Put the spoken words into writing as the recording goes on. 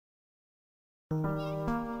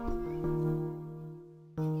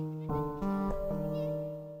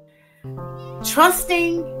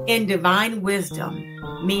Trusting in divine wisdom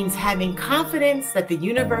means having confidence that the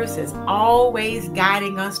universe is always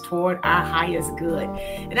guiding us toward our highest good.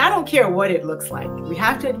 And I don't care what it looks like. We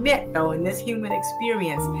have to admit, though, in this human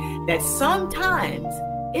experience, that sometimes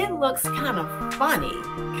it looks kind of funny,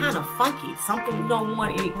 kind of funky, something we don't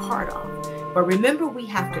want any part of. But remember, we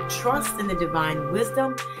have to trust in the divine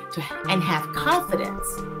wisdom and have confidence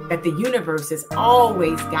that the universe is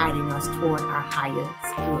always guiding us toward our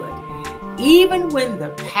highest good, even when the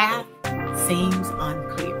path seems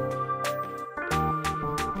unclear.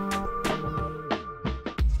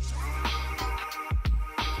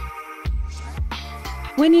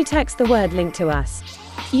 When you text the word link to us,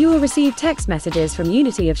 you will receive text messages from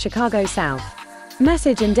Unity of Chicago South.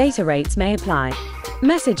 Message and data rates may apply.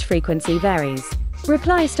 Message frequency varies.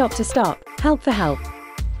 Reply stop to stop, help for help.